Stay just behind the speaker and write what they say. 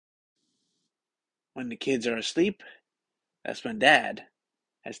When the kids are asleep, that's when Dad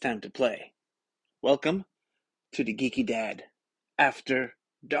has time to play. Welcome to the Geeky Dad After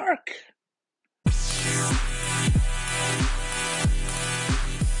Dark.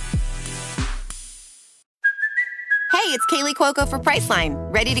 Hey, it's Kaylee Cuoco for Priceline.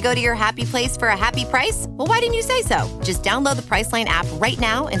 Ready to go to your happy place for a happy price? Well, why didn't you say so? Just download the Priceline app right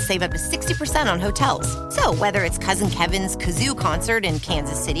now and save up to 60% on hotels. So whether it's Cousin Kevin's Kazoo Concert in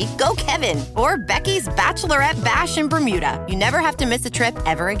Kansas City, go Kevin, or Becky's Bachelorette Bash in Bermuda, you never have to miss a trip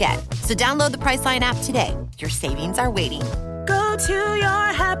ever again. So download the Priceline app today. Your savings are waiting. Go to your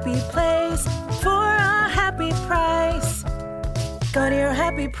happy place for a happy price. Go to your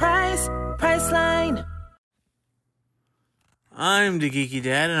happy price, Priceline. I'm the Geeky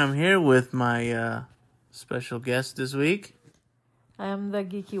Dad, and I'm here with my special guest this week. I am the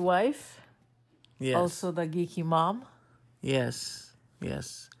geeky wife, Yes. also the geeky mom. Yes.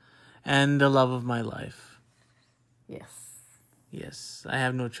 And the love of my life. Yes. Yes. I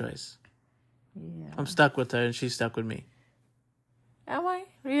have no choice. Yeah. I'm stuck with her, and she's stuck with me. Am I?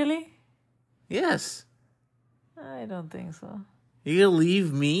 Really? Yes. I don't think so. You gonna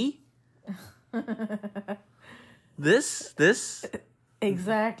leave me? This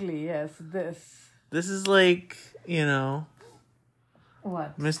Exactly, yes. is like,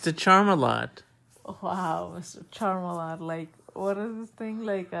 What? Mr. Charmalot. Wow, Mr. Charmalot. Like, what is this thing?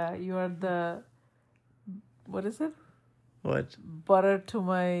 Like, you are the... What is it? What? Butter to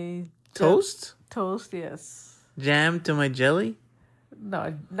my... Toast? Toast, yes. Jam to my jelly?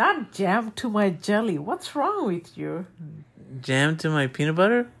 No, not jam to my jelly. What's wrong with you? Jam to my peanut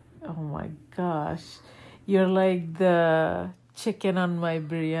butter? Oh my gosh. You're like the chicken on my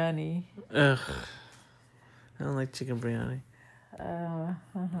biryani. Ugh. I don't like chicken biryani.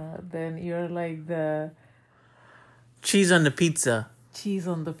 Then you're like the Cheese on the pizza. cheese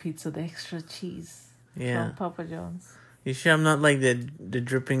on the pizza, the extra cheese Yeah. from Papa John's. You sure I'm not like the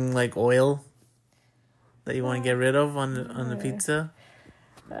dripping like oil that you want to get rid of on the pizza?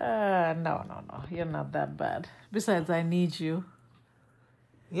 No. You're not that bad. Besides, I need you.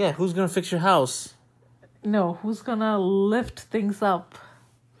 Yeah, who's gonna fix your house No, who's gonna lift things up?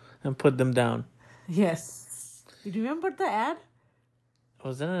 and put them down? Yes. You remember the ad?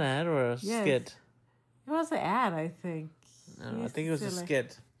 Was that an ad or a Yes. skit? It was an ad, I think. No, I think it was a Say, like,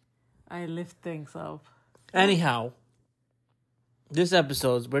 skit. I lift things up. Anyhow, this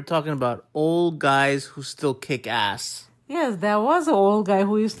episode we're talking about old guys who still kick ass. Yes, there was an old guy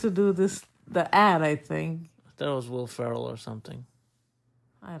who used to do the ad, I think. I thought it was Will Ferrell or something.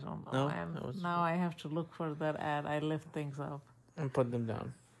 I don't know. No, And that was- now I have to look for that ad. I lift things up And put them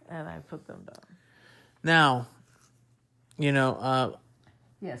down. and I put them down. Now,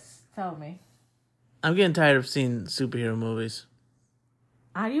 Yes, tell me. I'm getting tired of seeing superhero movies.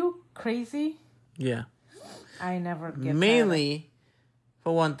 Are you crazy? Yeah. I never get Mainly,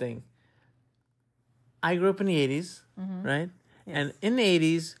 for one thing, I grew up in the 80s, right? And in the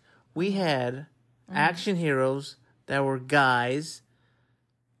 80s, we had action heroes that were guys,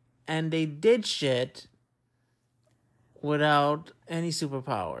 and they did shit without any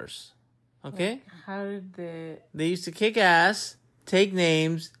superpowers. Okay? How did They used to kick ass, take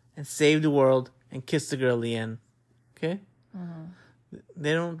names, and save the world, and kiss the girl at the end. Okay?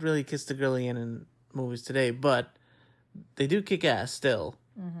 They don't really kiss the girl at the end in movies today, but they do kick ass still.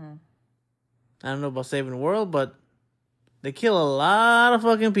 I don't know about saving the world, but they kill a lot of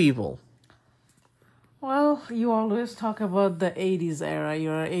fucking people. Well, you always talk about the 80s era.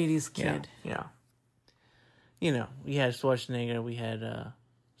 You're an 80s kid. Yeah. We had Schwarzenegger, we had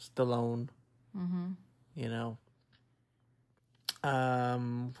Stallone.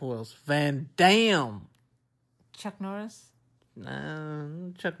 Who else? Van Damme. Chuck Norris?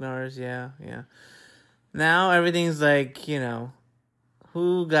 Chuck Norris, yeah. Now everything's like,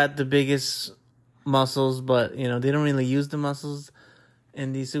 who got the biggest muscles, but, they don't really use the muscles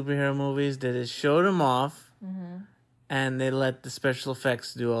in these superhero movies. They just show them off, and they let the special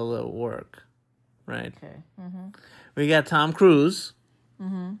effects do all the work, right? Okay. We got Tom Cruise,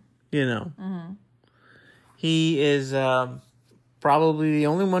 He is probably the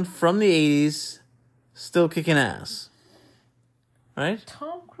only one from the 80s still kicking ass, right?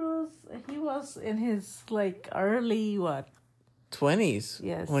 Tom Cruise, he was in his, like, early, 20s,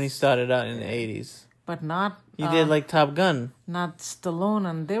 Yes. when he started out in the 80s. But not... He did like Top Gun. Not Stallone,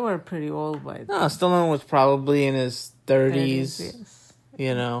 and they were pretty old by then. No, Stallone was probably in his 30s,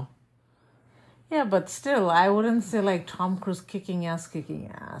 Yes. Yeah, but still, I wouldn't say, like, Tom Cruise kicking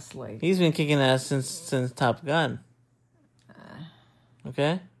ass, like... He's been kicking ass since Top Gun.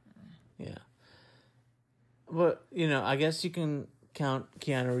 Okay? Yeah. But, I guess you can count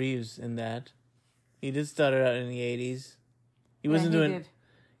Keanu Reeves in that. He did start out in the 80s. He Yeah, wasn't he doing. did.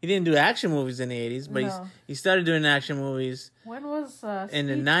 He didn't do action movies in the 80s, but No. he started doing action movies When was in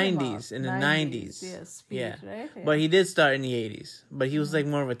the Speed 90s. came In the out? 90s. Yes, Speed, Yeah. right? Yeah. But he did start in the 80s. But he was like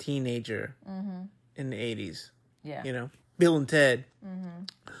more of a teenager in the 80s. yeah. You know? Bill and Ted.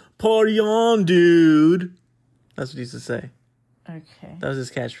 Party on, dude. That's what he used to say. Okay. That was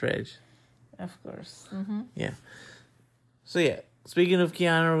his catchphrase. Of course. Yeah. So yeah, speaking of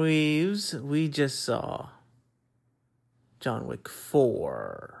Keanu Reeves, we just saw John Wick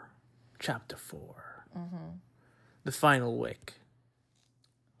 4, Chapter 4. The final Wick.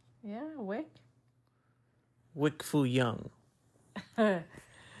 Yeah, Wick. Wick Fu Young.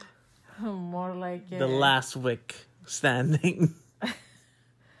 More like The last Wick standing.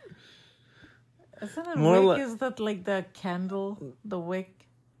 Isn't it more Wick? li- Is that like the candle, the wick?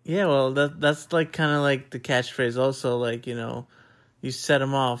 Yeah, well, that's like kind of like the catchphrase also, like, you know, you set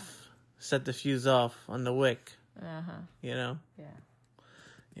them off, set the fuse off on the wick, you know? Yeah.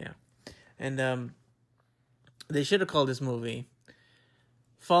 Yeah. And they should have called this movie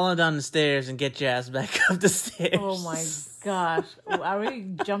Falling Down the Stairs and Get Your Ass Back Up the Stairs. Oh my gosh. Are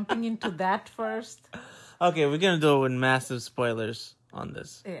we jumping into that first? Okay, we're going to do it with massive spoilers on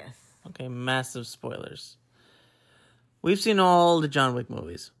this. Yes. Okay, massive spoilers. We've seen all the John Wick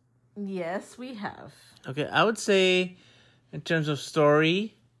movies. Yes, we have. Okay, I would say in terms of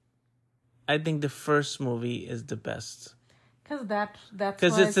story, I think the first movie is the best. Because that's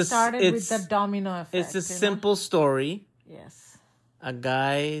 'Cause why it's it a- started it's- with the domino effect. It's a you know? simple story. Yes. A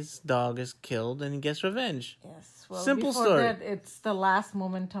guy's dog is killed and he gets revenge. Yes. Well, Simple before story. that, it's the last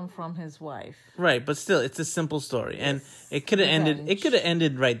momentum from his wife. Right, but still, it's a simple story, and it could have ended. It Revenge. could have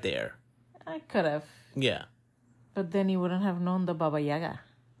ended right there. I could have. Yeah. But then you wouldn't have known the Baba Yaga.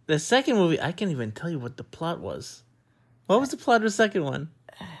 The second movie, I can't even tell you what the plot was. What was the plot of the second one?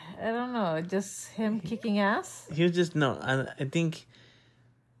 I don't know. Just him kicking ass? He was just no. I think,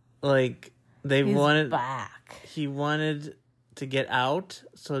 like they He's wanted. back. He wanted to get out,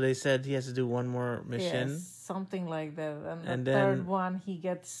 so they said he has to do one more mission. Yes, something like that. And And the then- third one, he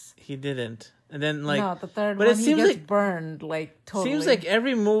gets... He didn't, and then like. no, the third but one, it he seems gets like burned, like, totally. seems like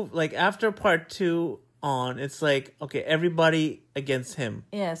every move, like after part 2 on, it's like okay, everybody against him.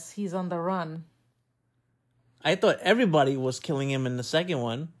 Yes, he's on the run. I thought everybody was killing him in the second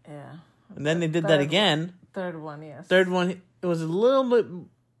one, Yeah. and then they did that third again. Third one, yes. Third one, it was a little bit.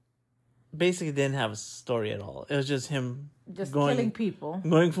 Basically, didn't have a story at all. It was just him Just going, killing people.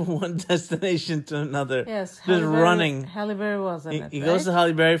 going from one destination to another. Yes. just running. Halle Berry was in it, He right? goes to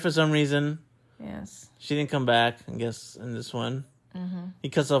Halle Berry for some reason. Yes. She didn't come back, I guess, in this one. He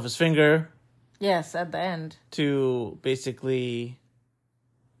cuts off his finger Yes, at the end. to basically,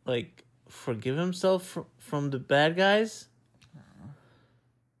 like, forgive himself from the bad guys.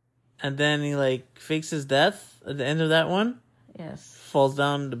 And then he, like, fakes his death at the end of that one. Yes. Falls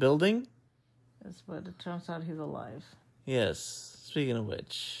down the building. Yes, but it turns out he's alive. Yes. Speaking of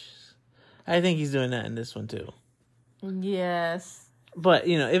which, I think he's doing that in this one, too. Yes. But,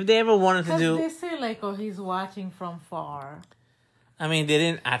 you know, if they ever wanted to Because do... they say, like, oh, he's watching from far. I mean, they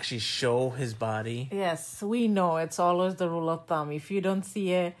didn't actually show his body. Yes, we know it's always the rule of thumb. If you don't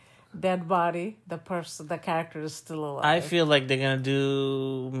see a dead body, the character is still alive. I feel like they're going to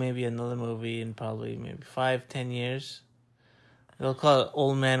do maybe another movie in probably maybe 5-10 years. They'll call it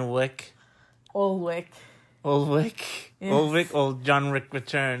Old Man Wick. Old Wick. Old Wick? Yes. Old Wick? Old John Wick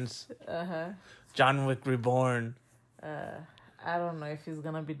Returns. Uh-huh. John Wick Reborn. I don't know if he's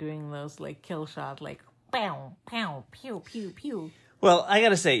gonna be doing those, like, kill shot, like, pow, pow, pew, pew, pew. Well, I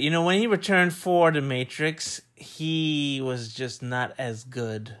gotta say, you know, when he returned for The Matrix, he was just not as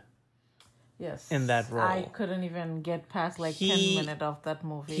good. Yes. In that role. I couldn't even get past, like, 10 minutes of that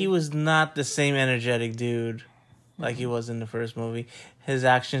movie. He was not the same energetic dude like he was in the first movie. His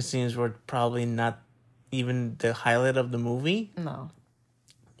action scenes were probably not even the highlight of the movie. No.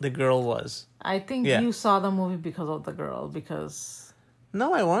 The girl was. I think Yeah. you saw the movie because of the girl, because...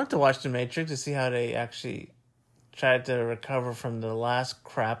 No, I wanted to watch The Matrix to see how they actually tried to recover from the last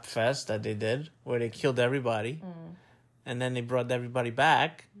crap fest that they did, where they killed everybody, and then they brought everybody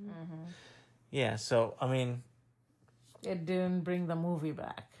back. Yeah, so, I mean... It didn't bring the movie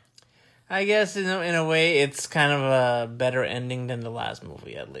back. I guess, in a way, it's kind of a better ending than the last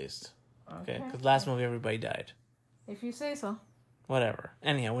movie, at least. Okay, because last movie, everybody died. If you say so. Whatever.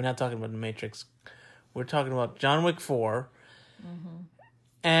 Anyhow, we're not talking about The Matrix. We're talking about John Wick 4.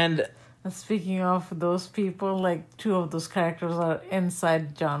 And... And speaking of those people, like, 2 of those characters are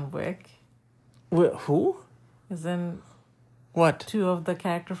inside John Wick. Who? Isn't What? 2 of the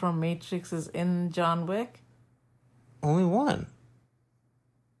character from Matrix is in John Wick? Only one.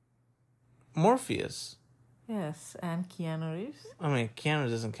 Morpheus. Yes, and Keanu Reeves. I mean, Keanu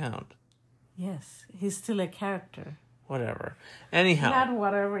doesn't count. Yes, he's still a character. Whatever. Anyhow. Not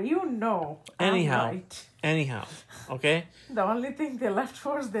whatever. You know. Anyhow. I'm right. Anyhow. Okay? The only thing they left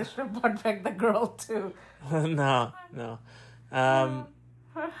was they should have brought back the girl too. No.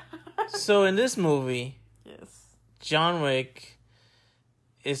 So in this movie, Yes. John Wick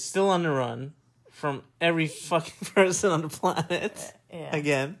is still on the run from every fucking person on the planet. Yeah.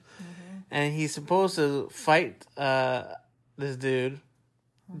 Again. And he's supposed to fight this dude,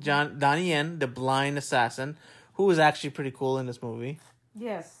 Donnie Yen, the blind assassin, who was actually pretty cool in this movie.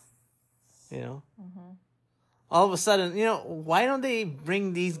 Yes. You know? All of a sudden, why don't they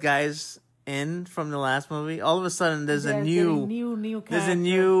bring these guys in from the last movie? All of a sudden, there's a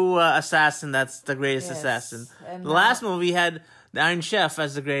new assassin that's the greatest assassin. And the last movie had the Iron Chef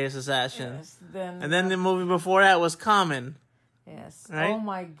as the greatest assassin. Yes, and then the movie before that was Common. Yes. Right? Oh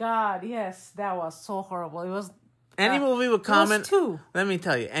my God. Yes, that was so horrible. It was Any movie with Common. it was two. Let me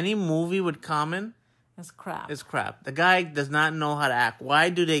tell you, any movie with Common It's crap. is crap. The guy does not know how to act. Why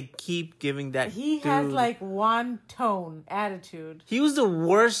do they keep giving that? He dude... has like one tone attitude. He was the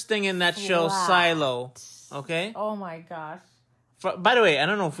worst thing in that show, Flat. Silo. Okay. Oh my gosh. By the way, I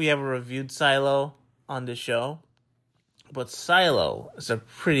don't know if we ever reviewed Silo on the show, but Silo is a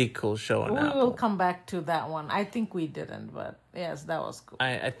pretty cool show on We Apple. will come back to that one. I think we didn't, but yes, that was cool.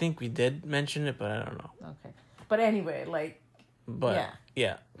 I think we did mention it, but I don't know. Okay. But anyway, But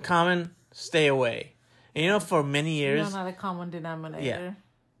yeah. Common, stay away. And for many years, you're not a common denominator. Yeah.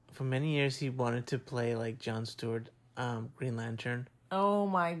 For many years, he wanted to play like Jon Stewart, Green Lantern. Oh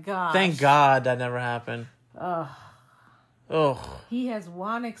my God. Thank God that never happened. Oh. He has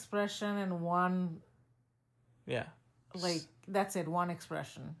one expression and one, Yeah. that's it, one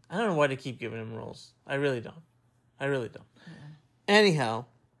expression. I don't know why they keep giving him roles. I really don't. Anyhow,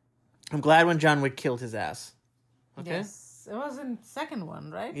 I'm glad when John Wick killed his ass. Okay? Yes. It was in second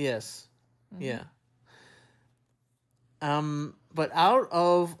one, right? Yes. Yeah. But out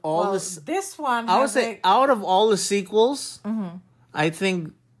of all this one, I would say out of all the sequels, I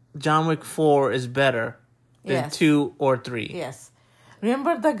think John Wick 4 is better than 2 or 3. Yes.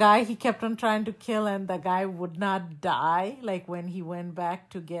 Remember the guy he kept on trying to kill and the guy would not die? Like when he went back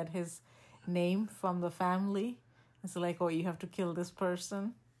to get his name from the family? It's like, oh, you have to kill this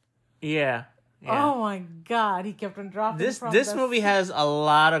person? Yeah. Oh my God. He kept on dropping This movie has a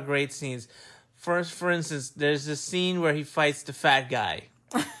lot of great scenes. First, for instance, there's a scene where he fights the fat guy.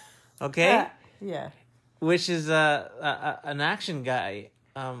 Okay? Yeah. Which is an action guy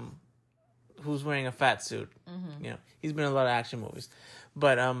who's wearing a fat suit. He's been in a lot of action movies.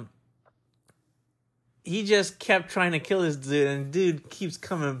 But he just kept trying to kill this dude, and the dude keeps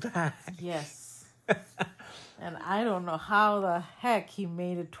coming back. Yes. And I don't know how the heck he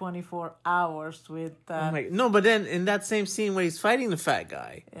made it 24 hours with that. No, but then in that same scene where he's fighting the fat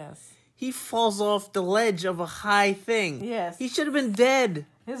guy, Yes. he falls off the ledge of a high thing. Yes. He should have been dead.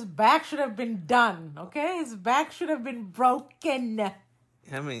 His back should have been done, okay? His back should have been broken.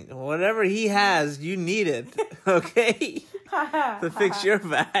 I mean, whatever he has, you need it, okay? To fix your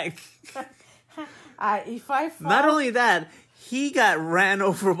back. If I fall... Not only that, he got ran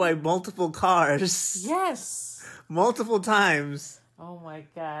over by multiple cars. Yes. Multiple times. Oh my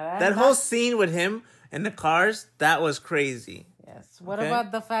God. That whole scene with him and the cars, that was crazy. Yes. What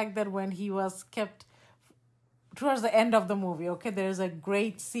about the fact that when he was kept... Towards the end of the movie, okay, there's a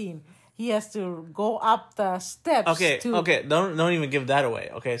great scene. He has to go up the steps. Okay. Don't even give that away.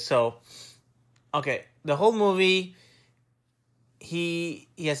 Okay, so... Okay, the whole movie... He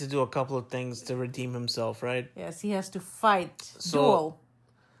has to do a couple of things to redeem himself, right? Yes, he has to fight. Duel.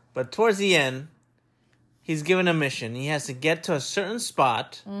 But towards the end, he's given a mission. He has to get to a certain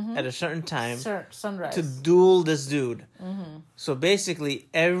spot at a certain time Sunrise. to duel this dude. So basically,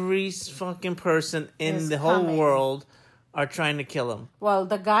 every fucking person in the whole world are trying to kill him. Well,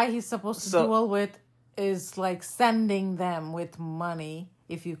 the guy he's supposed to duel with is like sending them with money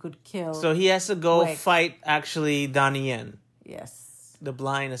if you could kill. So he has to go Wick. fight actually Donnie Yen. Yes. The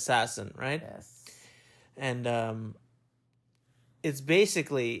blind assassin, right? Yes. And it's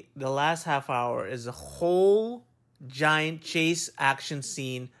basically the last half hour is a whole giant chase action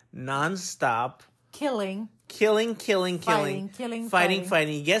scene, non-stop. Killing. Fighting.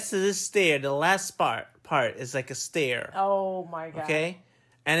 He gets to this stair. The last part is like a stair. Oh my God. Okay?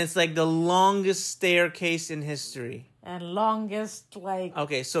 And it's like the longest staircase in history. And longest like...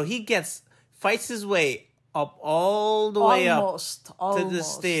 Okay, so he fights his way up all the way up to the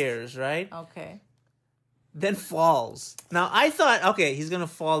stairs, right? Okay. Then falls. Now, I thought, okay, he's going to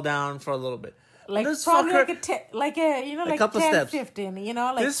fall down for a little bit. like This probably fucker- like a you know like couple 10, steps. 15, you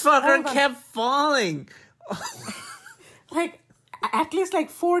know, like This fucker hold on. kept falling. like at least like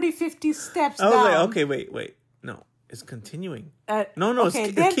 40, 50 steps I was down. like, okay, wait. No, it's continuing. No, okay,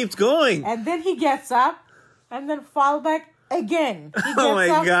 it keeps going. And then he gets up and then fall back again. He gets Oh my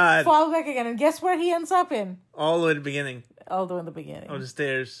up, God. fall back again. And guess where he ends up in? All the way to the beginning All the way in the beginning. of the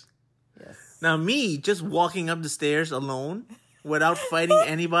stairs. Yes. Now, me just walking up the stairs alone without fighting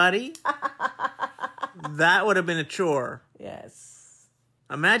anybody, that would have been a chore. Yes.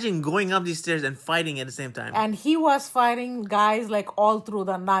 Imagine going up these stairs and fighting at the same time. And he was fighting guys like all through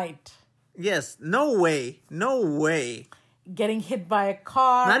the night. Yes, no way. Getting hit by a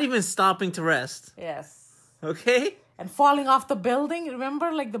car. Not even stopping to rest. Yes. Okay? And falling off the building.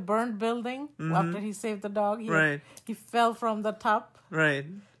 Remember, like the burned building after he saved the dog? Right. He fell from the top Right.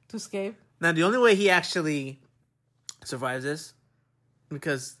 to escape. Now, the only way he actually survives this,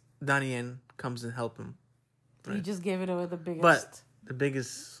 because Donnie Yen comes and help him. Right. You just gave it away the biggest. But the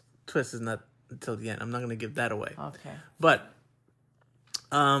biggest twist is not until the end. I'm not going to give that away. Okay. But,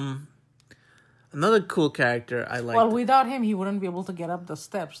 another cool character I liked. Well, without him, he wouldn't be able to get up the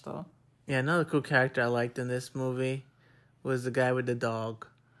steps, though. Yeah, another cool character I liked in this movie was the guy with the dog.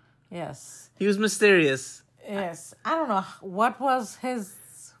 Yes. He was mysterious. Yes. I don't know. What was his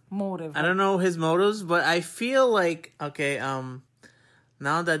motive? I don't know his motives, but I feel like, okay,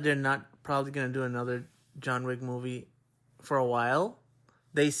 now that they're not probably going to do another John Wick movie for a while,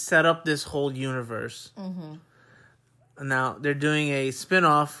 they set up this whole universe. Mm-hmm. Now, they're doing a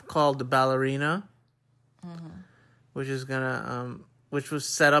spin-off called The Ballerina, which is gonna, which was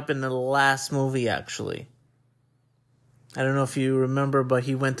set up in the last movie, actually. I don't know if you remember, but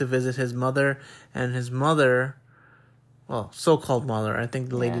he went to visit his mother, and his mother, well, so-called mother, I think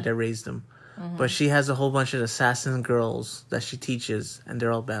the lady that raised him, but she has a whole bunch of assassin girls that she teaches, and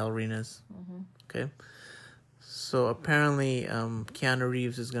they're all ballerinas. Okay? So apparently, Keanu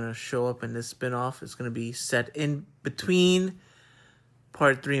Reeves is going to show up in this spin-off. It's going to be set in between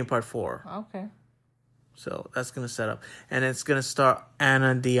part 3 and part 4. Okay. So that's going to set up. And it's going to star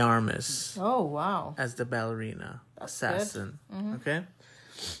Anna de Armas Oh, wow. as the ballerina assassin. Okay?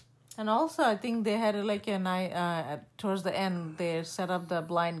 And also, I think they had like towards the end, they set up the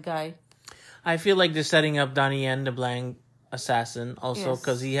blind guy. I feel like they're setting up Donnie Yen, the blind assassin, also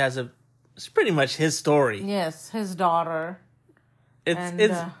because he has it's pretty much his story. Yes, his daughter.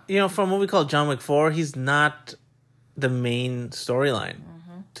 It's you know, from what we call John Wick 4, he's not the main storyline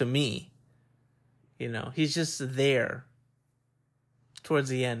to me. You know, he's just there towards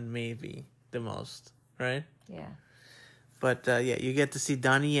the end, maybe the most, right? Yeah. But yeah, you get to see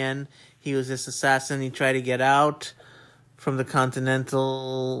Donnie Yen. He was this assassin. He tried to get out from the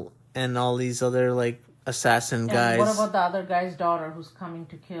Continental and all these other like assassin guys. And what about the other guy's daughter who's coming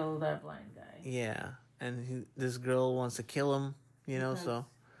to kill the blind guy? Yeah, and this girl wants to kill him. You know, so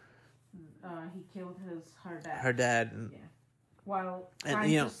he killed her dad. And, yeah. While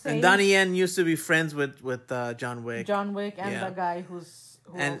and you know, and Donnie Yen used to be friends with John Wick. John Wick and the guy who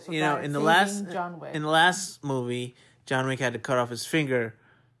and also you know, died in the saving last movie, John Wick had to cut off his finger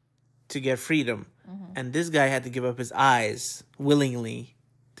to get freedom, and this guy had to give up his eyes willingly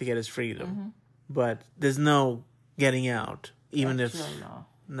to get his freedom. But there's no getting out, even Actually, if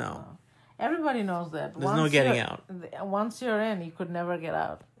no. Everybody knows that. There's no getting out. Once you're in, you could never get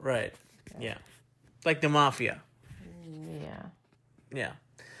out. Right. Yeah. Like the mafia. Yeah. Yeah.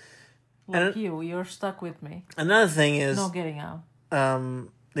 Like you're stuck with me. Another thing is No getting out.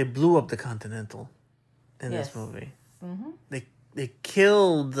 They blew up the Continental in this Yes. movie. They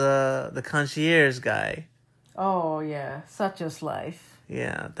killed the concierge guy. Oh, yeah. Such is life.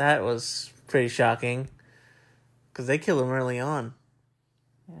 Yeah, that was pretty shocking. Because they killed him early on.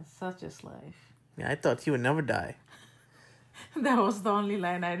 Yeah, such is life. Yeah, I thought he would never die. That was the only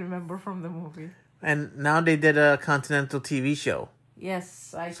line I remember from the movie. And now they did a Continental TV show.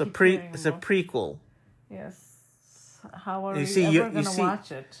 Yes, It's a prequel. Yes. How are You we see, ever you going to see-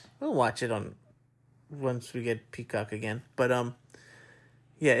 watch it? We'll watch it once we get Peacock again. But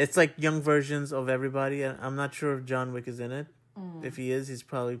yeah, it's like young versions of everybody. And I'm not sure if John Wick is in it. If he is, he's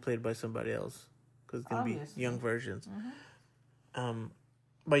probably played by somebody else because it's gonna Obviously. be young versions.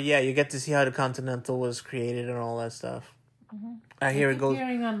 But yeah, you get to see how the Continental was created and all that stuff. I hear it goes.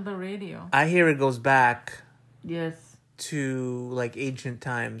 Hearing on the radio. I hear it goes back Yes. to like ancient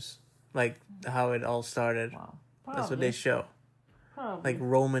times, like how it all started. Wow. That's what they show. Probably. Like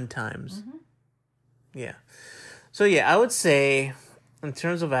Roman times. Yeah. So yeah, I would say in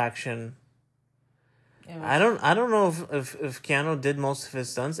terms of action, I don't know if Keanu did most of his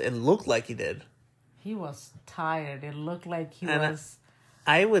stunts. It looked like he did. He was tired. It looked like he And was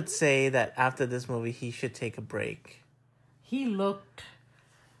I would say that after this movie, he should take a break. He looked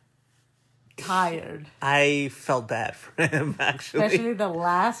tired. I felt bad for him, actually. Especially the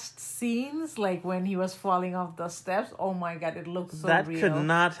last scenes, like when he was falling off the steps. Oh my God, it looked so That real. could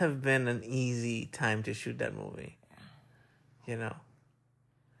not have been an easy time to shoot that movie. You know?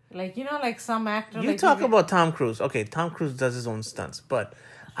 Like, like some actor... You like, talk about Tom Cruise. Okay, Tom Cruise does his own stunts, but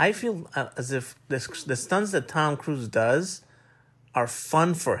I feel as if the stunts that Tom Cruise does are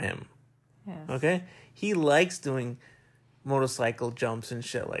fun for him. Yes. Okay? He likes doing motorcycle jumps and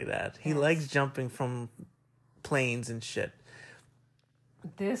shit like that. He likes jumping from planes and shit.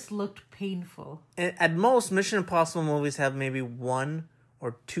 This looked painful. At most, Mission Impossible movies have maybe 1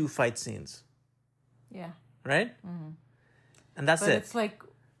 or 2 fight scenes. Yeah. Right? Mm-hmm. And that's But it. it's like...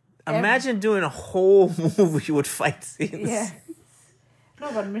 Imagine doing a whole movie with fight scenes. Yeah.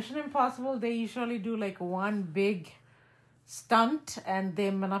 No, but Mission Impossible, they usually do like one big stunt and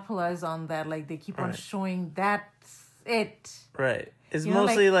they monopolize on that. Like they keep on showing that's it. Right. It's You know,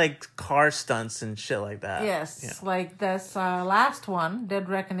 mostly like car stunts and shit like that. Yes. Yeah. Like this last one, Dead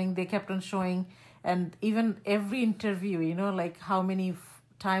Reckoning, they kept on showing, and even every interview, like how many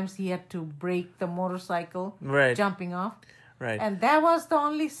times he had to break the Right. jumping off. Right. And that was the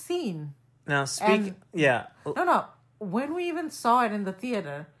only scene. Now, No. When we even saw it in the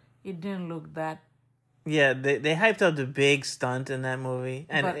theater, it didn't look that. Yeah, they hyped up the big stunt in that movie.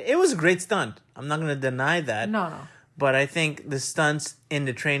 And But- it was a great stunt. I'm not going to deny that. No. But I think the stunts in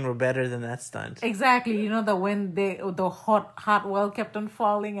the train were better than that stunt. Exactly. When the hot well kept on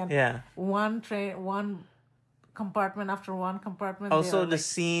falling and Yeah. one compartment after one compartment. Also, they the were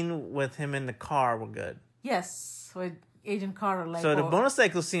scene with him in the car were good. yes, with Agent Carter. Like, So the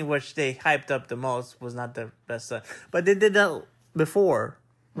motorcycle scene, which they hyped up the most, was not the best stunt. But they did that before.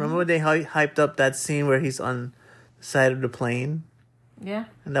 Remember when they hyped up that scene where he's on the side of the plane? Yeah.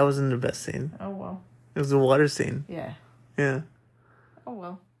 And that wasn't the best scene. Oh well. It was the water scene. Yeah. Yeah. Oh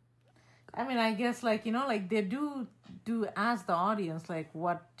well. I mean, I guess like they do ask the audience like,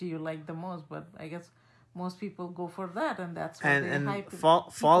 what do you like the most? But I guess most people go for that, and that's what they hype.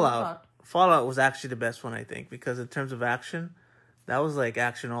 Fallout was actually the best one, I think, because in terms of action, that was like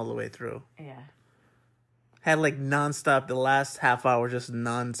action all the way through. Yeah. Had like nonstop. The last half hour just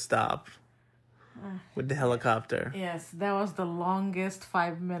nonstop with the helicopter. Yes, that was the longest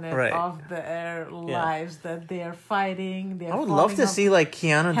 5 minutes Right. of their lives that they are fighting. I would love to see like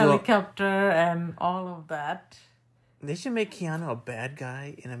Keanu do. helicopter and all of that. They should make Keanu a bad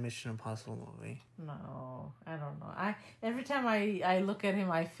guy in a Mission Impossible movie. No, I don't know. Every time I look at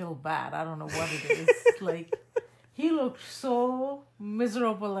him, I feel bad. I don't know what it is. Like, he looked so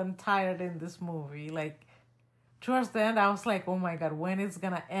miserable and tired in this movie. Like, towards the end, I was like, "Oh my God, when it's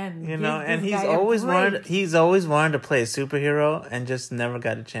gonna end?" And he's always wanted to play a superhero and just never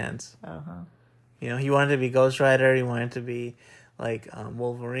got a chance. He wanted to be Ghost Rider. He wanted to be like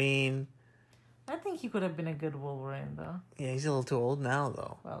Wolverine. I think he could have been a good Wolverine, though. Yeah, he's a little too old now,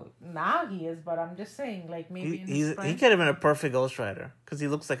 though. Well, now he is, but I'm just saying, like, maybe in his He prime. could have been a perfect Ghost Rider because he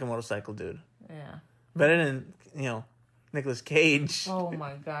looks like a motorcycle dude. Yeah. Better than Nicolas Cage. Oh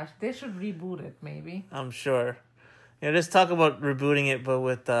my gosh, they should reboot it, maybe. I'm sure. Let's talk about rebooting it, but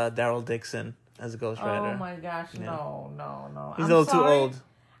with Daryl Dixon as a Ghost Rider. Oh my gosh, no. He's a little too old.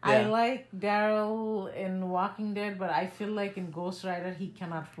 I Yeah. like Daryl in Walking Dead, but I feel like in Ghost Rider he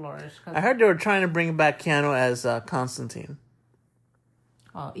cannot flourish. I heard they were trying to bring back Keanu as Constantine.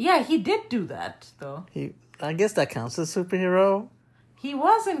 Oh, yeah, he did do that, though. I guess that counts as a superhero. He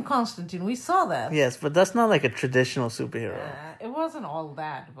was in Constantine. We saw that. Yes, but that's not like a traditional superhero. It wasn't all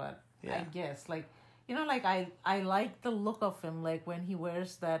that, but Yeah. I guess like I like the look of him, like when he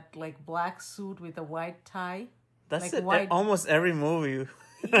wears that like black suit with a white tie. That's like it. white- Almost every movie.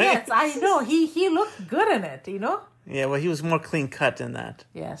 Yes, I know. He looked good in it, Yeah, well, he was more clean cut in that.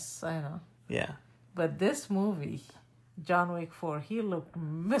 Yes, I know. Yeah. But this movie, John Wick 4, he looked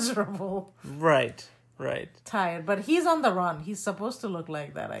miserable, Right. tired. But he's on the run. He's supposed to look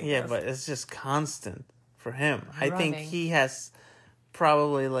like that, I Yeah, guess. but it's just constant for him. I think Running. he has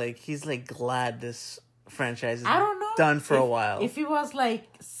probably he's glad this franchise is I don't know. done for a while. If he was like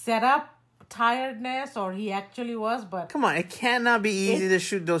set up tiredness or he actually was, but Come on, it cannot be easy to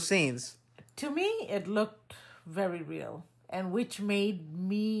shoot those scenes. to me, it looked very real. And which made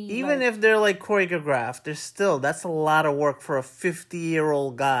me... Even if they're choreographed, that's a lot of work for a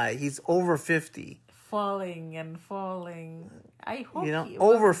 50-year-old guy. He's over 50. falling and falling. I hope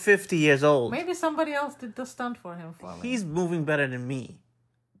Over 50 years old. Maybe somebody else did the stunt for him falling. He's moving better than me.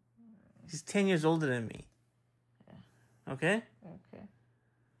 He's 10 years older than me. Okay? Okay.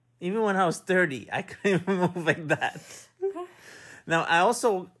 Even when I was 30, I couldn't even move like that. Now, I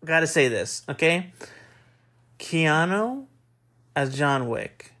also got to say this, okay? Keanu as John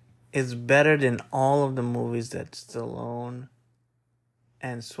Wick is better than all of the movies that Stallone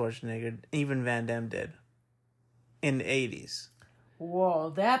and Schwarzenegger, even Van Damme did in the 80s.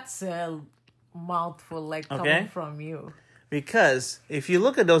 Whoa, that's a mouthful coming from you. Because if you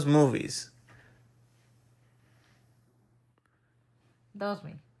look at those movies... That was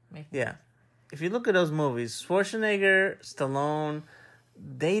me. Yeah. If you look at those movies, Schwarzenegger, Stallone,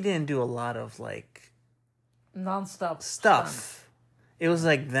 they didn't do a lot of non-stop stuff. It was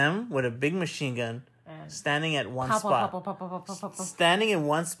like them with a big machine gun and standing at one spot. Standing in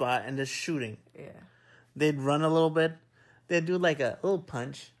one spot and just shooting. Yeah. They'd run a little bit. They'd do like a little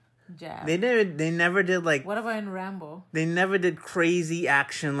punch. Jab. They never did What about in Rambo? They never did crazy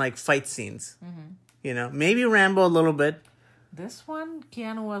action fight scenes. You know, maybe Rambo a little bit. This one,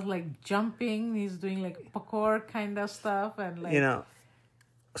 Keanu was jumping. He's doing parkour kind of stuff and you know,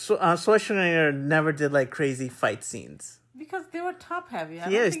 so Schwarzenegger never did crazy fight scenes because they were top heavy.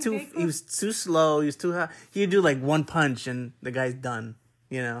 He was too slow. He was too high. He'd do one punch and the guy's done.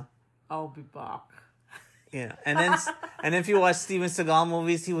 You know. I'll be back. Yeah, and then if you watch Steven Seagal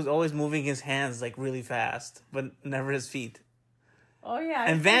movies, he was always moving his hands really fast, but never his feet. Oh yeah.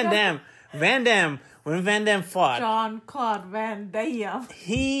 And Van Damme, when Van Damme fought, Jean-Claude Van Damme,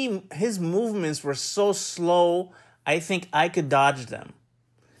 his movements were so slow. I think I could dodge them.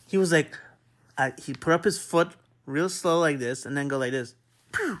 He was he put up his foot real slow like this, and then go like this,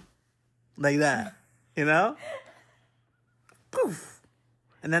 like that, you know, poof,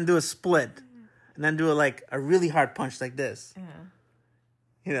 and then do a split. And then do a really hard punch like this. Yeah.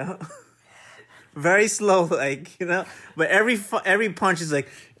 You know? Very slow, you know? But every punch is you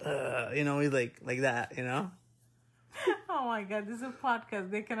know, he's like that, you know? Oh my God, this is a podcast.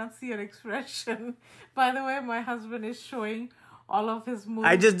 They cannot see your expression. By the way, my husband is showing all of his moves.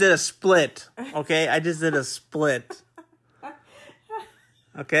 I just did a split, okay? I just did a split.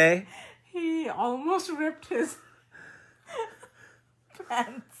 Okay? He almost ripped his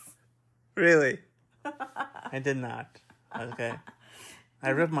pants. Really? I did not. Okay. I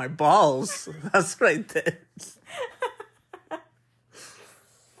ripped my balls. That's what I did.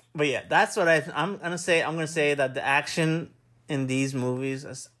 But yeah, that's what I'm gonna say. I'm gonna say that the action in these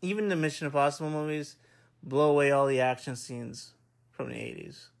movies, even the Mission Impossible movies, blow away all the action scenes from the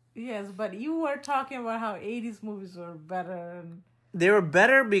 80s. Yes, but you were talking about how 80s movies were better. They were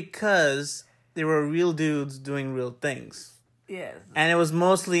better because they were real dudes doing real things. Yes. And it was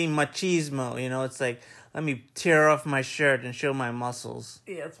mostly machismo, you know, it's let me tear off my shirt and show my muscles.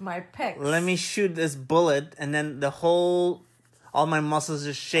 Yeah, it's my pecs. Let me shoot this bullet and then all my muscles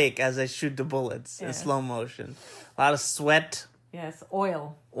just shake as I shoot the bullets in slow motion. A lot of sweat. Yes,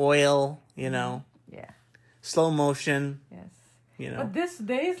 oil, you know. Yeah. Slow motion. Yes. You know. But these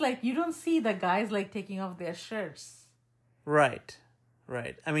days, you don't see the guys taking off their shirts. Right.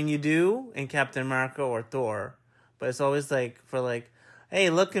 I mean, you do in Captain America or Thor. But it's always hey,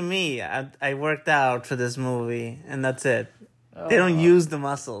 look at me. I worked out for this movie, and that's it. Oh. They don't use the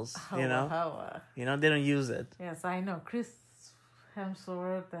muscles, you know? You know, they don't use it. Yes, I know. Chris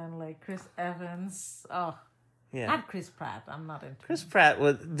Hemsworth and, Chris Evans. Oh, yeah. Not Chris Pratt. I'm not into Chris Pratt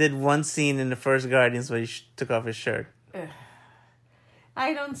did one scene in the first Guardians where he took off his shirt.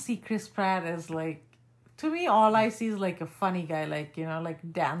 I don't see Chris Pratt as, to me, all I see is, a funny guy,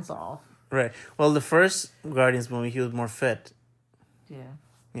 dance off. Right. Well, the first Guardians movie, he was more fit. Yeah.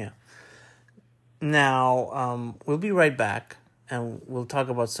 Now, we'll be right back, and we'll talk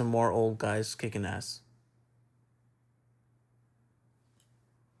about some more old guys kicking ass.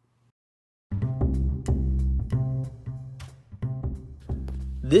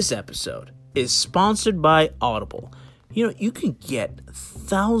 This episode is sponsored by Audible. You know, you can get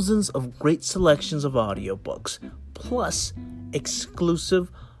thousands of great selections of audiobooks, plus exclusive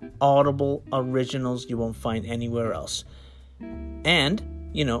Audible originals you won't find anywhere else. And,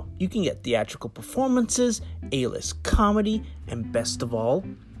 you know, you can get theatrical performances, A-list comedy, and best of all,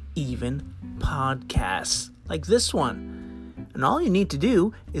 even podcasts like this one. And all you need to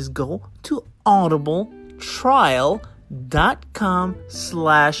do is go to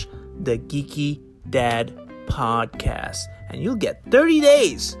audibletrial.com/thegeekydadpodcast and you'll get 30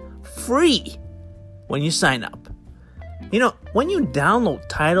 days free when you sign up. You know, when you download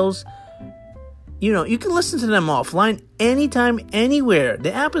titles, you know, you can listen to them offline anytime, anywhere.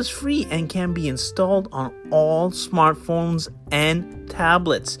 The app is free and can be installed on all smartphones and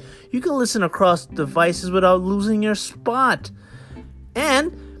tablets. You can listen across devices without losing your spot.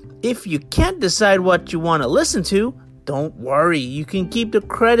 And if you can't decide what you want to listen to, don't worry. You can keep the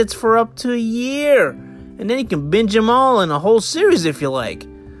credits for up to a year. and then you can binge them all in a whole series if you like.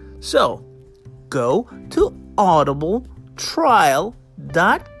 So, go to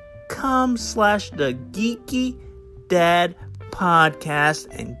audibletrial.com/thegeekydadpodcast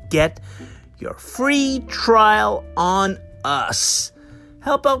and get your free trial on us.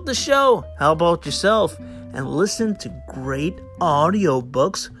 Help out the show, help out yourself, and listen to great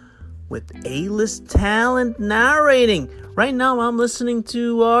audiobooks with A-list talent narrating. Right now I'm listening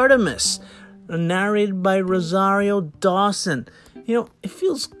to Artemis, narrated by Rosario Dawson. You know, it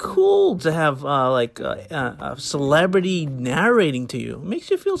feels cool to have a celebrity narrating to you. It makes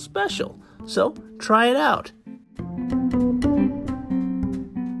you feel special. So try it out.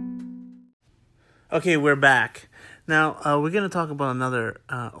 Okay, we're back. Now, we're going to talk about another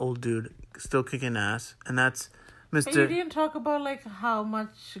old dude still kicking ass, and that's Mr. You didn't talk about like how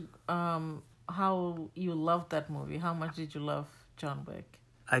much, how you loved that movie. How much did you love John Wick?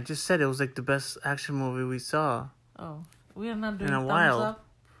 I just said it was like the best action movie we saw. Oh, we are not doing in a thumbs while. up?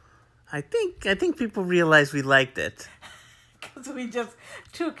 I think people realized we liked it. Because we just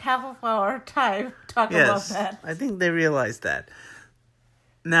took half of our time talking about that. I think they realized that.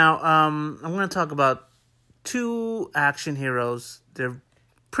 Now, I'm going to talk about two action heroes. They're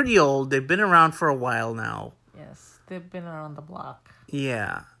pretty old. They've been around for a while now. Yes, they've been around the block.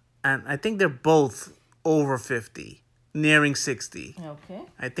 Yeah. And I think they're both over 50, nearing 60. Okay.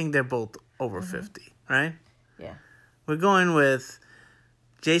 I think they're both over 50, right? Yeah. We're going with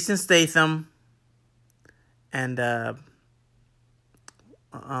Jason Statham and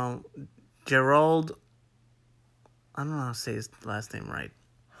Gerald. I don't know how to say his last name right.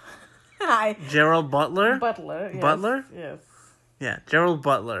 Hi. Gerald Butler? Butler. Yes. Butler? Yes. Yeah, Gerald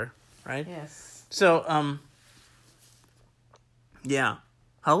Butler, right? Yes. So, yeah.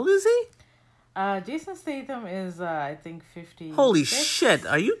 How old is he? Jason Statham is, I think, 50. Holy shit,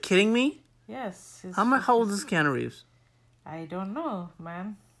 are you kidding me? Yes. How old is Keanu Reeves? I don't know,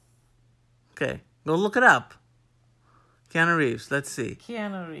 man. Okay, go look it up. Keanu Reeves, let's see.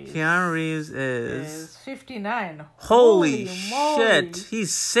 Keanu Reeves. Keanu Reeves is 59. Holy moly. shit,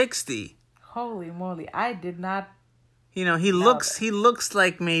 he's 60. Holy moly, I did not. You know, he looks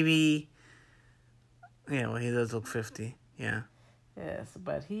like maybe, yeah, well, he does look 50, yeah. Yes,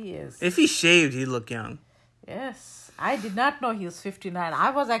 but he is. If he shaved, he'd look young. Yes, I did not know he was 59.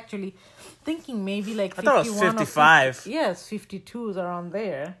 I was actually thinking maybe like 51 I thought it was 55. Or 50, yes, 52 is around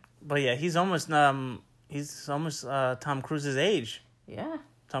there. But yeah, he's almost Tom Cruise's age. Yeah.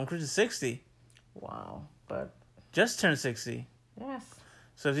 Tom Cruise is 60. Wow, but Just turned 60. yes.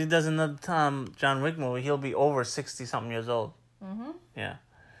 So if he does another John Wick movie, he'll be over 60-something years old. Mm-hmm. Yeah.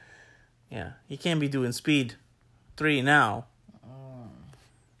 Yeah. He can't be doing Speed 3 now.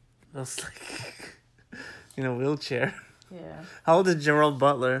 That's like in a wheelchair. Yeah. How old is Gerald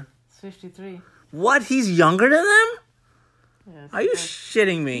Butler? 53. What? He's younger than them? Yes. Are you but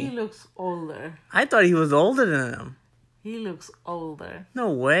shitting He me? looks older. I thought he was older than them. He looks older.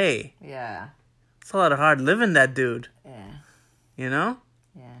 No way. Yeah. It's a lot of hard living, that dude. Yeah. You know?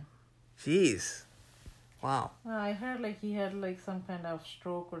 Yeah. Jeez. Wow. Well, I heard like he had like some kind of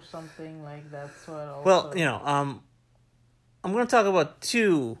stroke or something like that. So it also... Well, you know, I'm going to talk about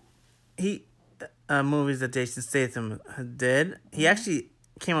two movies that Jason Statham did. He actually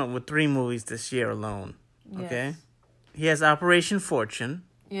came up with 3 movies this year alone. Okay? Yes. He has Operation Fortune.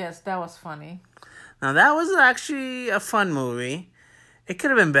 Yes, that was funny. Now, that was actually a fun movie. It could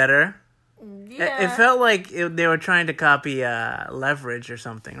have been better. Yeah. It felt like they were trying to copy Leverage or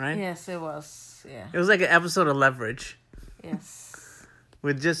something, right? Yes, it was. Yeah. It was like an episode of Leverage Yes.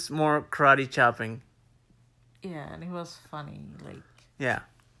 with just more karate chopping. Yeah, and it was funny. Like. Yeah.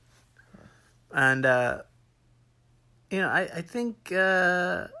 And, you know, I think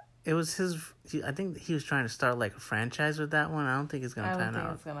it was I think he was trying to start like a franchise with that one. I don't think it's going to pan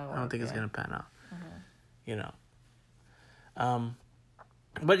out. I don't think it's going to pan out. You know.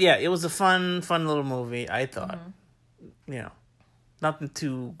 But yeah, it was a fun little movie, I thought. You know, nothing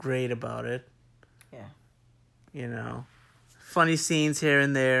too great about it. Yeah. You know, funny scenes here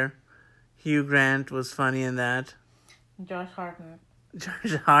and there. Hugh Grant was funny in that. Josh Hartnett.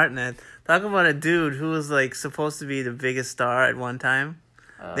 George Hartnett. Talk about a dude who was like supposed to be the biggest star at one time.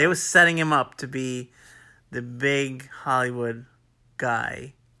 They were setting him up to be the big Hollywood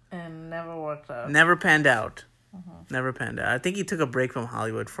guy. And never worked out. Never panned out. Never panned out. I think he took a break from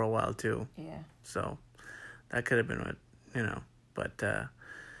Hollywood for a while too. Yeah. So that could have been what, you know. But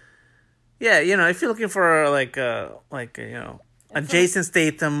yeah, you know, if you're looking for like you know, a Jason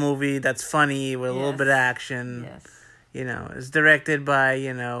Statham movie that's funny with a little bit of action. Yes. You know, it's directed by,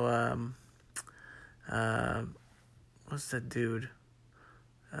 you know, what's that dude?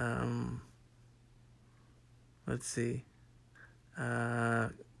 Let's see.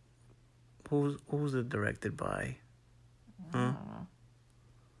 Who's it directed by? Huh?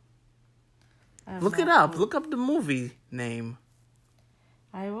 Look it up. Look up the movie name.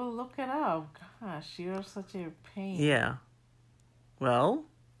 I will look it up. Gosh, you're such a pain. Yeah. Well,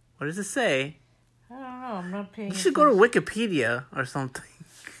 what does it say? I don't know. I'm not paying You should go to Wikipedia or something.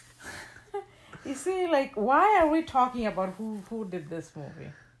 You see, like, why are we talking about who did this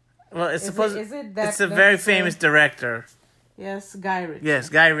movie? Well, it's supposed. Is it that it's a very famous director. Yes, Guy Ritchie. Yes,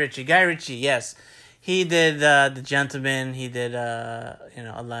 Guy Ritchie. Guy Ritchie. Yes, he did The Gentleman. He did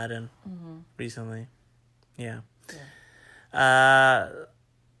Aladdin recently. Yeah.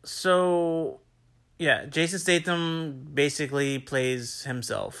 So, yeah, Jason Statham basically plays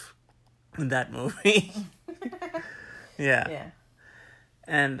himself in that movie. Yeah. Yeah.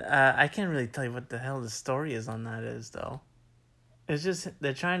 And I can't really tell you what the hell the story is on that is, though. It's just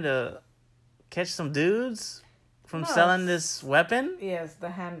they're trying to catch some dudes from selling this weapon. Yes, the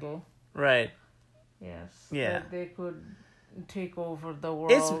handle. Right. Yes. Yeah. That they could take over the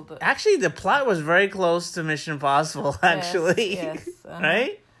world. It's actually the plot was very close to Mission Impossible. Actually, Yes.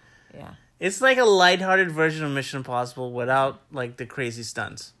 Right? Yeah. It's like a lighthearted version of Mission Impossible without like the crazy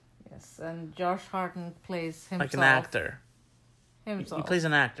stunts. Yes, and Josh Hartnett plays himself. Like an actor. Himself. He plays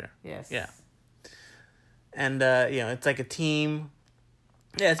an actor. Yes. Yeah. And it's like a team.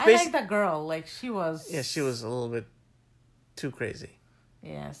 Yeah, it's I basically. like the girl. Like she was. Yeah, she was a little bit too crazy.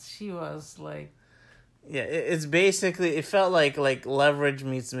 Yes, she was like. Yeah, it's basically it felt like Leverage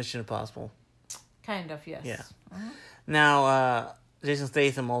meets Mission Impossible. Kind of, yes. Yeah. Now, Jason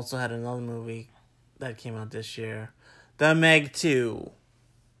Statham also had another movie that came out this year, The Meg 2,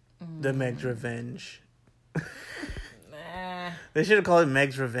 The Meg's Revenge. Nah, They should have called it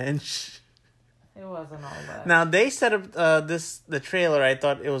Meg's Revenge. it wasn't all that. Now they set up the trailer. I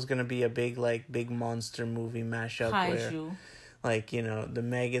thought it was gonna be a big monster movie mashup Kaiju. where, the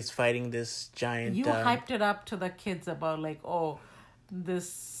Meg is fighting this giant. You hyped it up to the kids about like, oh,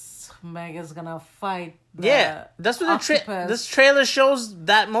 this Meg is gonna fight. The that's what octopus. this trailer shows.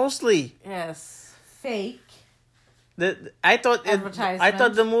 That mostly. Yes, fake. I thought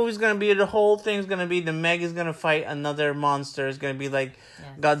Advertisement. the movie's gonna be the whole thing's gonna be the Meg is gonna fight another monster. It's gonna be like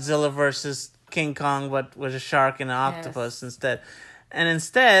Godzilla versus King Kong, but with a shark and an octopus instead. And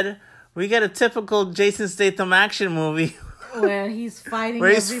instead, we get a typical Jason Statham action movie Where he's fighting.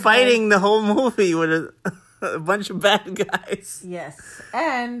 where he's everybody. fighting the whole movie with a bunch of bad guys. Yes,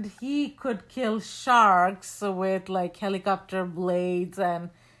 and he could kill sharks with like helicopter blades, and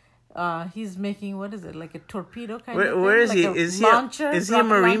he's making what is it like a torpedo kind of thing? Where is like he? a Is launcher, he a rocket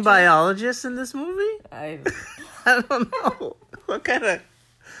marine launcher? biologist in this movie? I don't know. What kind of?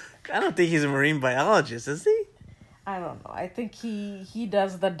 I don't think he's a marine biologist, is he? don't know. I think he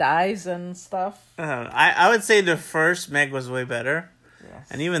does the dyes and stuff. I don't know. I would say the first Meg was way better. Yes,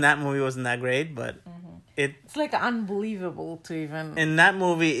 And even that movie wasn't that great, but it's like unbelievable to even in that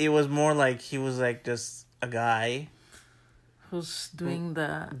movie, it was more like he was like just a guy who's doing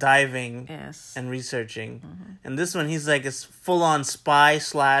the diving yes. and researching. And this one, he's like a full-on spy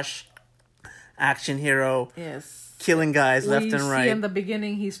 / action hero, Yes, killing guys Well, left you and see right. in the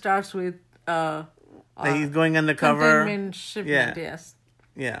beginning he starts with Like he's going undercover. containment shipment. Yeah. Yes,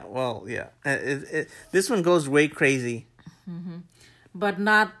 Yeah, well, yeah. This one goes way crazy. but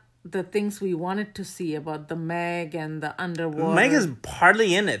not the things we wanted to see about the Meg and the underwater. Meg is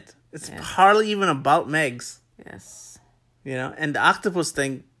hardly in it. It's hardly even about Megs. Yes. And the octopus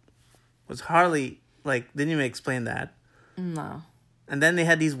thing was hardly, didn't even explain that. No. And then they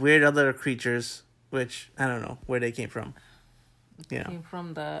had these weird other creatures, which, I don't know where they came from. Came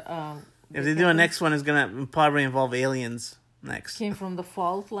from the If they do a next one, it's going to probably involve aliens next. came from the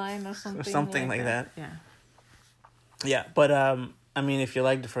fault line or something. Or something like that. Yeah. Yeah, but, if you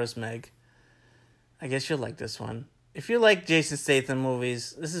like the first Meg, I guess you'll like this one. If you like Jason Statham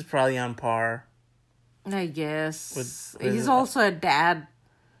movies, this is probably on par. I guess. With He's also a dad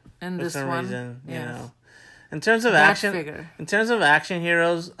in For this some one. reason, Yes. In terms of That action, figure. in terms of action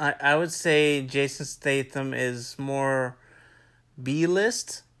heroes, I would say Jason Statham is more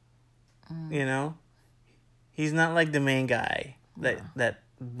B-list. He's not like the main guy that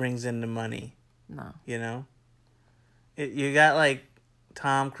brings in the money. No. You got like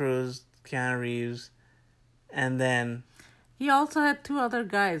Tom Cruise, Keanu Reeves, and then He also had two other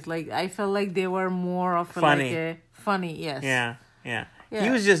guys. Like I felt like they were more of Funny. funny. Yes. yeah. He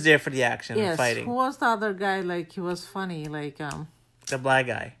Yeah. was just there for the action and Yes. fighting. Who was the other guy? Like he was funny. Like The black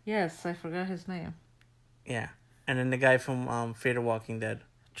guy, Yes, I forgot his name. yeah, and then the guy from Fear the Walking Dead.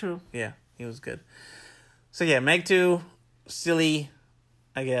 True. Yeah, he was good. So yeah, Meg 2, silly,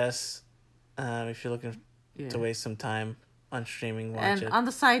 I guess. If you're looking to waste some time on streaming. Watch And it. on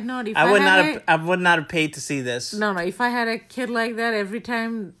the side note, if I would had not. I would not have paid to see this. no, if I had a kid like that, every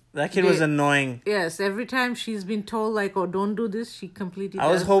time That kid was annoying. Yes, every time she's been told like, "Oh, don't do this," she completely. I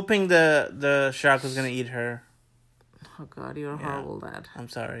was does. hoping the shark was gonna eat her. Oh God, you're a horrible dad. I'm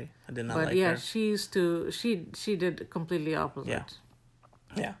sorry, I did not But like yeah, her. she used to. She did completely opposite.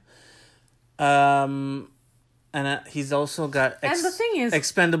 Yeah. And he's also got And the thing is,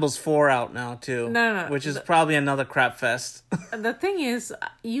 Expendables 4 out now too. No, which is probably another crap fest. the thing is,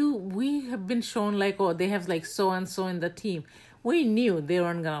 we have been shown like, oh, they have like so and so in the team. We knew they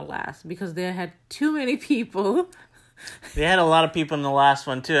weren't gonna last because they had too many people. They had a lot of people in the last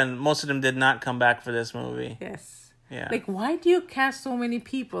one too, and most of them did not come back for this movie. Yes. Yeah. Like, why do you cast so many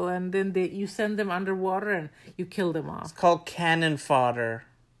people and then you send them underwater and you kill them off? It's called cannon fodder.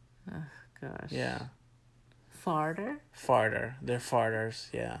 Gosh. Yeah. Farter? Farter. They're farters,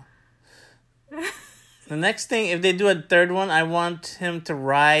 yeah. The next thing, if they do a third one, I want him to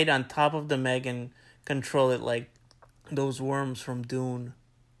ride on top of the Meg and control it like those worms from Dune.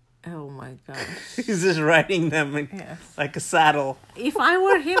 Oh my gosh. He's just riding them like a saddle. If I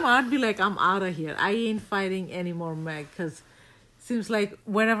were him, I'd be like, I'm out of here. I ain't fighting any more Meg because seems like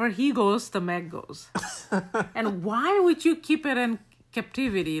wherever he goes, the Meg goes. And why would you keep it in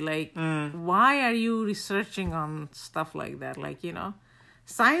captivity? Like, why are you researching on stuff like that? Like,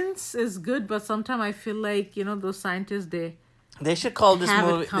 science is good, but sometimes I feel like, those scientists, they should call this have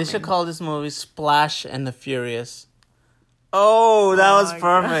it movie. They coming. should call this movie Splash and the Furious. Oh, that was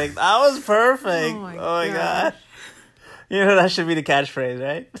perfect. That was perfect. Oh my God. That should be the catchphrase,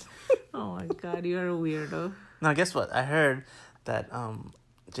 right? Oh my God, you're a weirdo. Now, guess what? I heard that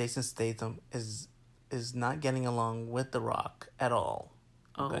Jason Statham is not getting along with The Rock at all.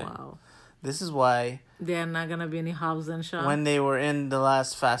 Oh, wow. This is why There are not going to be any Hobbs and Shaw? when they were in the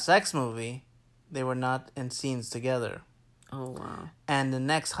last Fast X movie, they were not in scenes together. Oh, wow. And the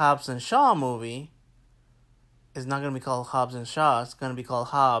next Hobbs and Shaw movie is not going to be called Hobbs and Shaw. It's going to be called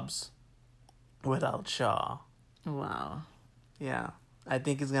Hobbs without Shaw. Wow. Yeah. I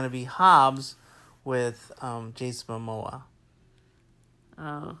think it's going to be Hobbs with Jason Momoa.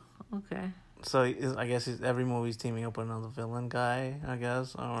 Oh, okay. So I guess every movie's teaming up with another villain guy, I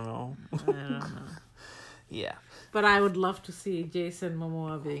guess. I don't know. I don't know. Yeah. But I would love to see Jason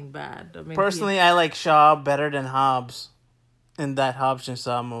Momoa being bad. I mean, Personally, I like Shaw better than Hobbs in that Hobbs and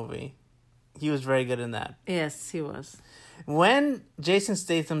Shaw movie. He was very good in that. Yes, he was. When Jason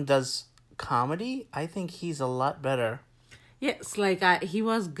Statham does comedy, I think he's a lot better. Yes, like he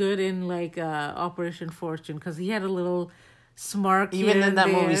was good in like Operation Fortune because he had a little smirk. Even here in and that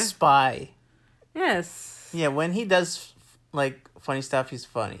there. movie Spy. Yes. Yeah, when he does like funny stuff, he's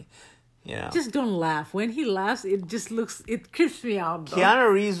funny. Just don't laugh. When he laughs, it creeps me out. Though.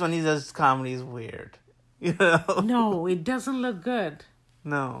 Keanu Reeves, when he does comedy, is weird. No, it doesn't look good.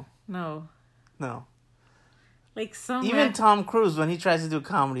 No. Like some. Even Tom Cruise, when he tries to do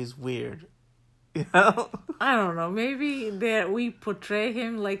comedy, is weird. I don't know. Maybe we portray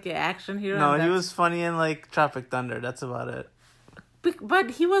him like an action hero. No, he was funny in like Tropic Thunder. That's about it. But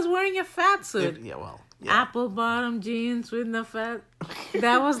he was wearing a fat suit. Yeah. Apple bottom jeans with the fat.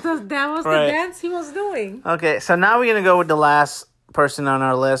 That was the Right. dance he was doing. Okay, so now we're gonna go with the last person on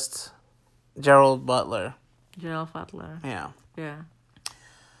our list, Gerald Butler. Gerald Butler. Yeah, Yeah.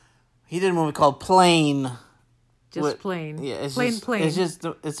 he did a movie called Plane. Just plain. Yeah, it's plain.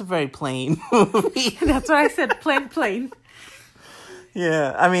 It's a very plain movie. That's why I said plain.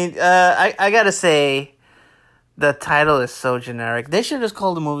 Yeah, I mean, I gotta say, the title is so generic. They should just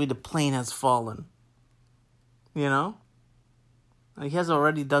call the movie "The Plane Has Fallen." He has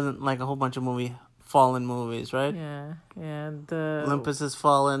already done like a whole bunch of fallen movies, right? Yeah. The Olympus has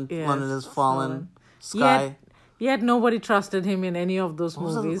fallen. Yes, London has fallen. Sky. Yet nobody trusted him in any of those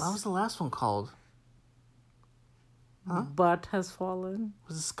movies. What was the last one called? Huh? But has fallen.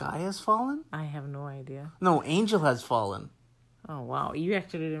 Was it Sky Has Fallen? I have no idea. No, Angel Has Fallen. Oh wow, you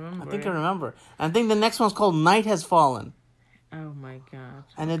actually remember? I think I remember. And I think the next one's called Night Has Fallen. Oh my god.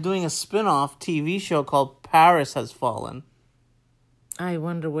 And they're doing a spin-off TV show called Paris Has Fallen. I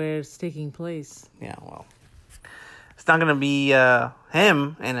wonder where it's taking place. Yeah, well. It's not going to be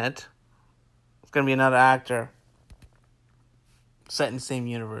him in it. It's going to be another actor. Set in the same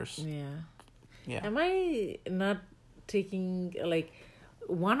universe. Yeah. Am I not taking like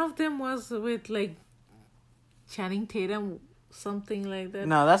one of them was with like Channing Tatum, something like that?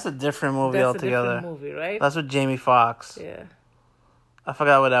 No, that's a different movie That's altogether. a different movie, right? That's with Jamie Foxx. Yeah. I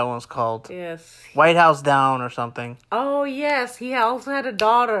forgot what that one's called. Yes. White House Down or something. Oh yes, he also had a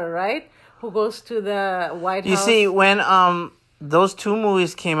daughter, right? Who goes to the White House. You see, when those two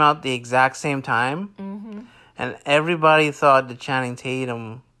movies came out the exact same time, and everybody thought the Channing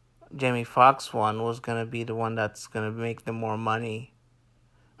Tatum, Jamie Foxx one was gonna be the one that's gonna make them more money,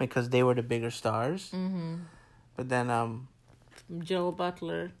 because they were the bigger stars. But then Joel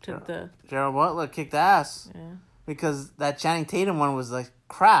Butler took Gerald Butler kicked ass. Yeah. Because that Channing Tatum one was like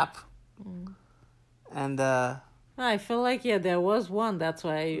crap. And I feel like there was one. That's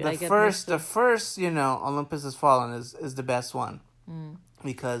why I get the first, Olympus Has Fallen is the best one.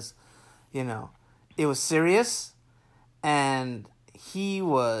 Because, it was serious, and he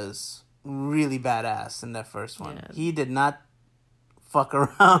was really badass in that first one. Yeah. He did not fuck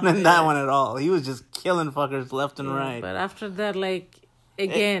around in that one at all. He was just killing fuckers left and right. But after that,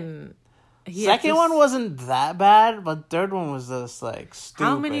 again... Second one wasn't that bad, but third one was just stupid.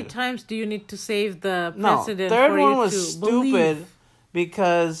 How many times do you need to save the president? No, third one was stupid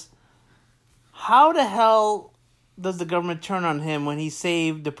because how the hell does the government turn on him when he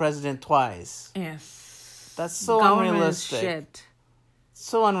saved the president twice? Yes, that's so government unrealistic. Is shit.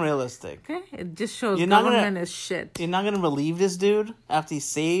 So unrealistic. Okay, it just shows government is shit. You're not gonna believe this dude after he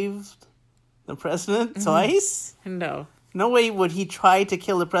saved the president twice? No. No way would he try to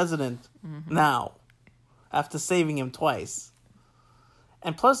kill the president now, after saving him twice.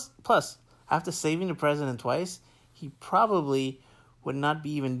 And plus, after saving the president twice, he probably would not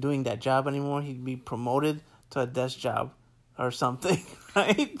be even doing that job anymore. He'd be promoted to a desk job or something,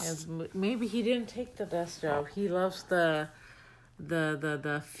 right? Yes, maybe he didn't take the desk job. He loves the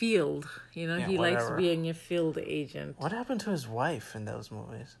field. He likes being a field agent. What happened to his wife in those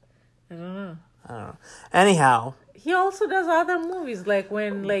movies? I don't know. Anyhow, he also does other movies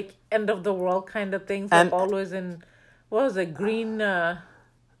when End of the World kind of things. Always in what was it? Greenland.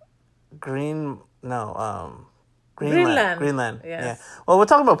 Greenland. Yes. Yeah. Well, we're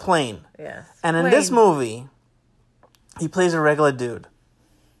talking about Plane. Yes. And in this movie, he plays a regular dude,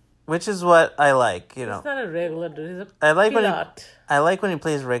 which is what I like. He's not a regular dude. He's a pilot. I like when he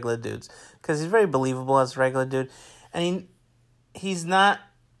plays regular dudes because he's very believable as a regular dude, and he's not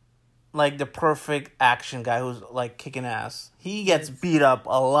like the perfect action guy who's kicking ass. He gets beat up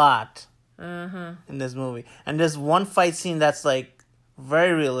a lot in this movie. And there's one fight scene that's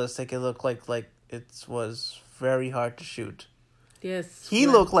very realistic. It looked like it was very hard to shoot. Yes. He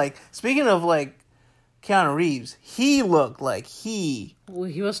looked speaking of Keanu Reeves, he looked like he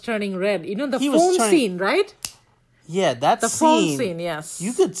was turning red. The phone scene, right? Yeah, the phone scene, yes.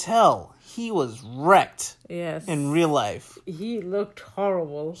 You could tell he was wrecked. Yes. In real life. He looked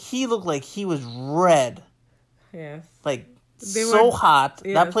horrible. He looked like he was red. Yes. Hot.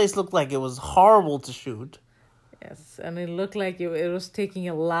 Yes. That place looked like it was horrible to shoot. Yes, and it looked like it was taking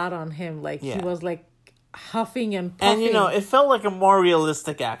a lot on him. He was huffing and puffing. And it felt like a more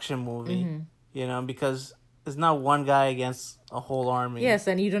realistic action movie. Because there's not one guy against a whole army. Yes,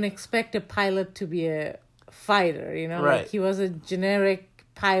 and you don't expect a pilot to be a fighter, Right. He was a generic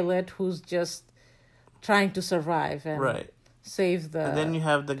pilot who's just trying to survive and save the And then you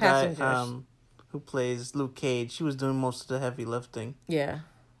have the passengers. guy who plays Luke Cage. He was doing most of the heavy lifting. Yeah.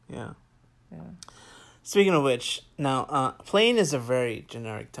 Speaking of which, now, Plane is a very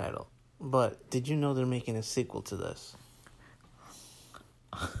generic title. But did you know they're making a sequel to this?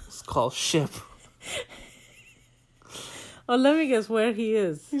 It's called Ship. Oh, let me guess where he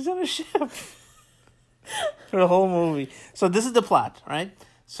is. He's on a ship. For the whole movie. So this is the plot, right?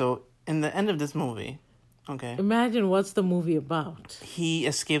 So in the end of this movie, okay. Imagine what's the movie about. He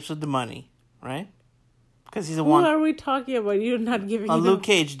escapes with the money, right? Because he's Who are we talking about? You're not giving a Luke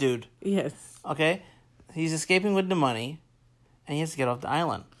Cage dude. Yes. Okay? He's escaping with the money, and he has to get off the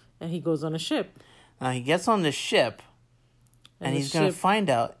island. And he goes on a ship. Now he gets on the ship, and he's going to find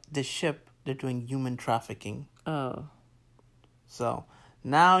out the ship, they're doing human trafficking. Oh. So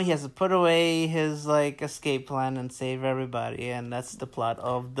now he has to put away his escape plan and save everybody, and that's the plot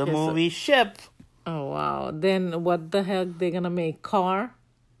of the movie Ship. Oh wow! Then what the heck they gonna make? Car?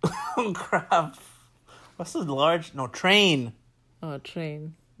 Oh crap! What's the train? Oh,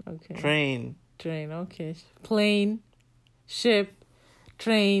 train. Okay. Train. Okay. Plane, ship,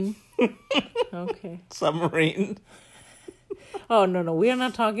 train. Okay. Submarine. Oh no! We are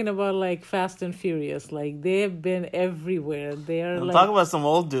not talking about Fast and Furious. They've been everywhere. They are talk about some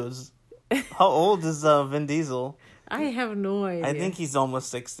old dudes. How old is Vin Diesel? I have no idea. I think he's almost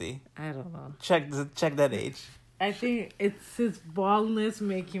 60. I don't know. Check that age. I think it's his baldness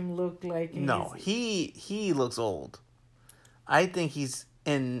make him look like. No, he looks old. I think he's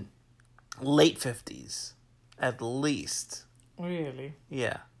in late 50s, at least. Really?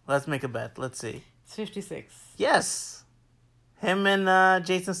 Yeah. Let's make a bet. Let's see. It's 56. Yes. Him and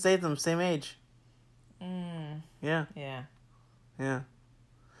Jason Statham, same age. Yeah. Yeah. Yeah.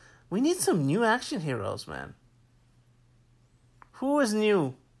 We need some new action heroes, man. Who is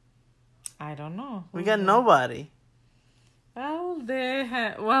new? I don't know. We got nobody. Well,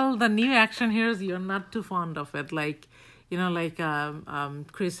 the new action heroes you're not too fond of it, like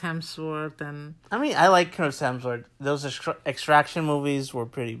Chris Hemsworth and. I mean, I like Chris Hemsworth. Those extraction movies were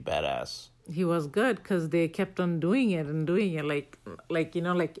pretty badass. He was good because they kept on doing it,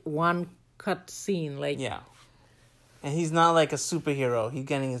 like one cut scene, like. Yeah. And he's not like a superhero. He's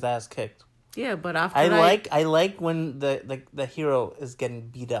getting his ass kicked. Yeah, but after I like when the hero is getting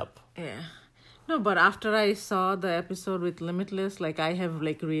beat up. Yeah. No, but after I saw the episode with Limitless, like, I have,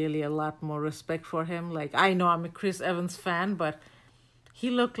 like, really a lot more respect for him. Like, I know I'm a Chris Evans fan, but he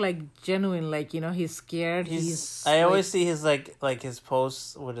looked, like, genuine. Like, he's scared. I always see his, like his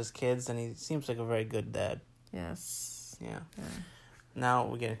posts with his kids, and he seems like a very good dad. Yes. Yeah. Now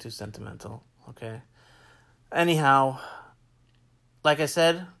we're getting too sentimental. Okay. Anyhow, like I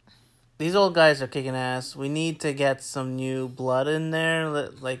said, these old guys are kicking ass. We need to get some new blood in there.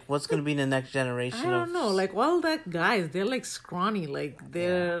 Like, what's going to be the next generation? I don't know. Like, all that guys, they're, like, scrawny. Like,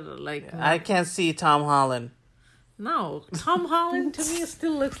 they're, like... I can't see Tom Holland. No. Tom Holland, to me,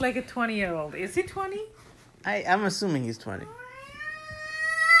 still looks like a 20-year-old. Is he 20? I'm assuming he's 20.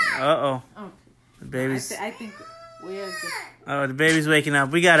 Uh-oh. Oh. The baby's... I think we are just... Oh, the baby's waking up.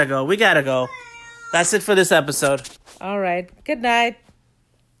 We gotta go. That's it for this episode. All right. Good night.